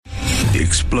The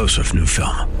explosive new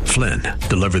film, Flynn,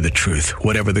 Deliver the Truth,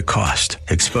 Whatever the Cost,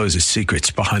 exposes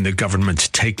secrets behind the government's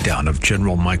takedown of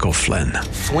General Michael Flynn.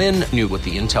 Flynn knew what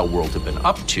the intel world had been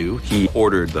up to. He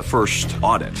ordered the first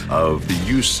audit of the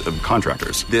use of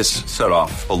contractors. This set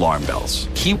off alarm bells.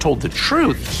 He told the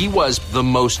truth. He was the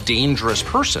most dangerous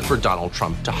person for Donald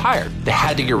Trump to hire. They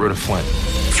had to get rid of Flynn.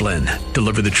 Flynn,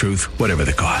 Deliver the Truth, Whatever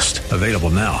the Cost. Available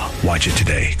now. Watch it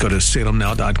today. Go to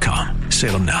salemnow.com.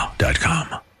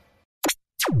 salemnow.com.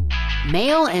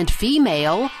 Male and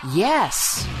female,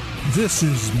 yes. This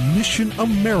is Mission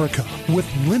America with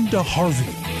Linda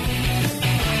Harvey.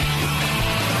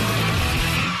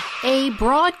 A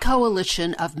broad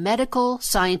coalition of medical,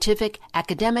 scientific,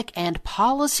 academic, and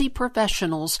policy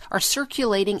professionals are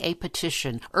circulating a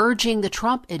petition urging the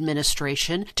Trump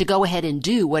administration to go ahead and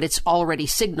do what it's already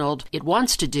signaled it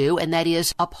wants to do, and that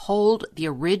is uphold the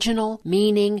original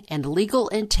meaning and legal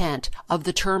intent of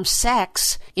the term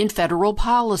sex in federal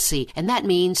policy. And that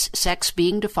means sex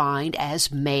being defined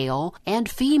as male and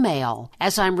female.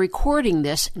 As I'm recording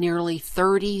this, nearly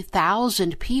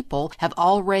 30,000 people have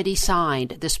already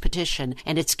signed this petition,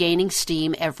 and it's gaining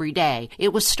steam every day.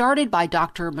 It was started by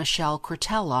Dr. Michelle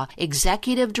Cretella,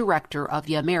 Executive Director of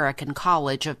the American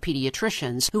College of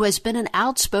Pediatricians, who has been an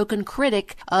outspoken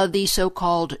critic of the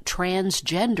so-called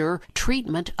transgender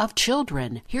treatment of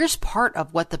children. Here's part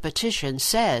of what the petition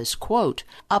says, quote,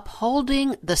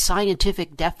 upholding the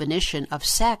scientific definition of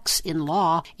sex in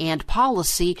law and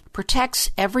policy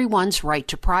protects everyone's right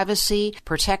to privacy,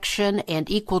 protection, and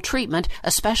equal treatment,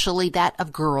 especially that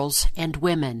of girls and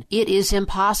women. It is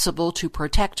impossible to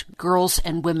protect girls'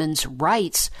 and women's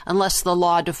rights unless the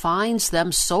law defines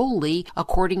them solely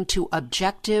according to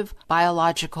objective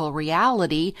biological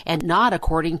reality and not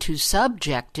according to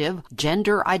subjective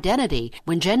gender identity.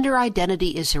 When gender identity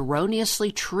is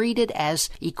erroneously treated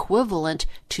as equivalent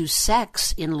to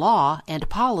sex in law and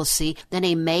policy, then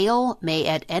a male may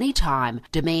at any time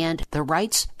demand the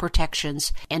rights,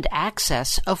 protections, and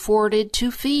access afforded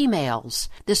to females.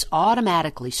 This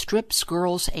automatically strips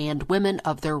girls and women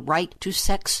of their right to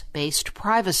sex-based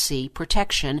privacy,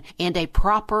 protection, and a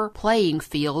proper playing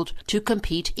field to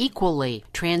compete equally.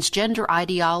 Transgender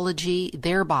ideology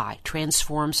thereby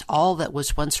transforms all that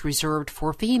was once reserved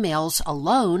for females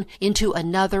alone into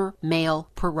another male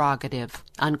prerogative,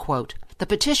 unquote. The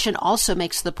petition also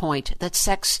makes the point that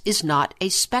sex is not a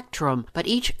spectrum, but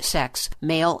each sex,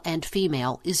 male and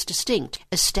female, is distinct,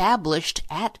 established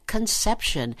at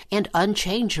conception, and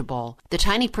unchangeable. The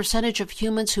tiny percentage of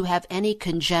humans who have any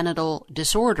congenital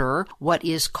disorder, what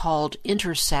is called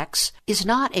intersex, is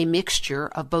not a mixture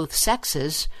of both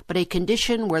sexes, but a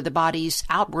condition where the body's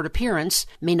outward appearance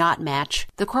may not match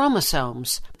the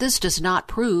chromosomes. This does not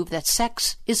prove that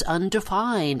sex is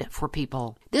undefined for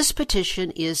people. This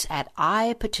petition is at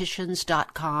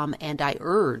iPetitions.com, and I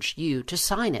urge you to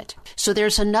sign it. So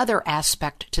there's another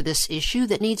aspect to this issue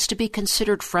that needs to be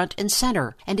considered front and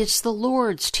center, and it's the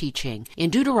Lord's teaching. In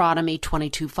Deuteronomy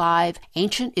 22:5,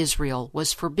 ancient Israel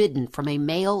was forbidden from a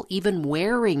male even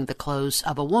wearing the clothes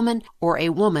of a woman or a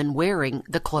woman wearing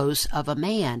the clothes of a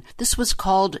man. This was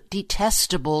called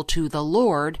detestable to the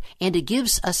Lord, and it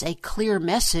gives us a clear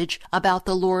message about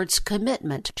the Lord's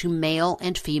commitment to male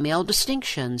and female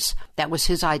distinctions. That was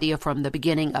his idea from the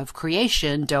beginning of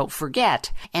creation, don't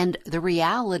forget. And the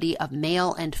reality of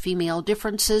male and female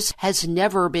differences has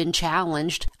never been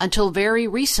challenged until very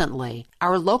recently.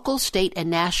 Our local, state,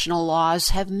 and national laws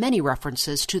have many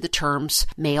references to the terms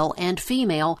male and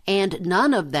female, and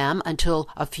none of them, until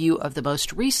a few of the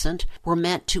most recent, were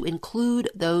meant to include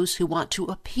those who want to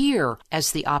appear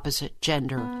as the opposite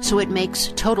gender. So it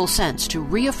makes total sense to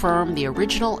reaffirm the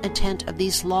original intent of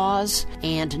these laws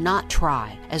and not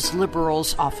try, as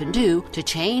liberals often do, to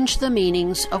change the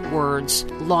meanings of words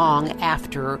long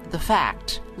after the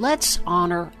fact. Let's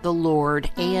honor the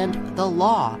Lord and the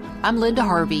law. I'm Linda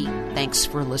Harvey. Thanks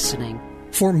for listening.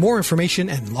 For more information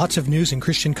and lots of news and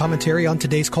Christian commentary on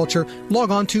today's culture,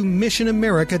 log on to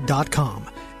missionamerica.com.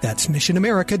 That's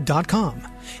missionamerica.com.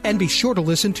 And be sure to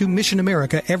listen to Mission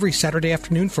America every Saturday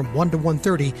afternoon from 1 to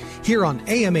 1:30 here on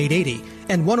AM 880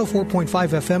 and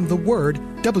 104.5 FM The Word,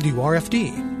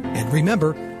 WRFD. And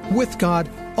remember, with God,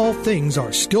 all things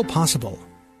are still possible.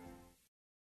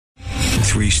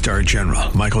 3-star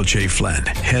General Michael J. Flynn,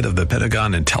 head of the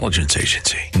Pentagon Intelligence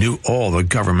Agency, knew all the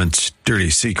government's dirty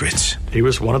secrets. He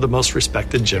was one of the most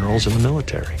respected generals in the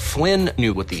military. Flynn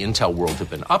knew what the intel world had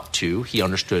been up to. He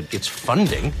understood its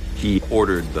funding. He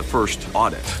ordered the first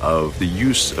audit of the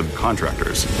use of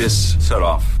contractors. This set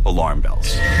off alarm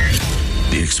bells.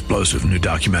 The explosive new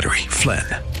documentary, Flynn,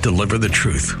 deliver the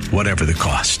truth, whatever the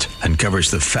cost, uncovers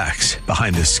the facts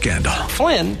behind the scandal.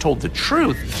 Flynn told the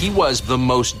truth. He was the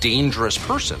most dangerous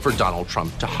person for Donald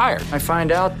Trump to hire. I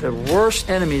find out the worst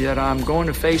enemy that I'm going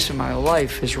to face in my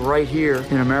life is right here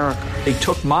in America. They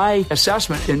took my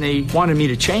assessment and they wanted me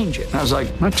to change it. And I was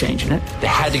like, I'm not changing it. They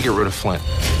had to get rid of Flynn.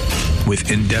 With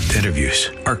in-depth interviews,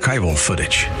 archival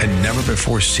footage, and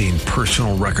never-before-seen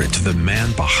personal records of the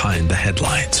man behind the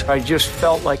headlines. I just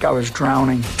felt like I was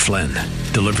drowning. Flynn,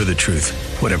 deliver the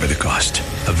truth, whatever the cost.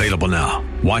 Available now.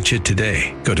 Watch it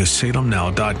today. Go to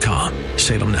salemnow.com.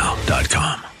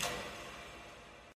 salemnow.com.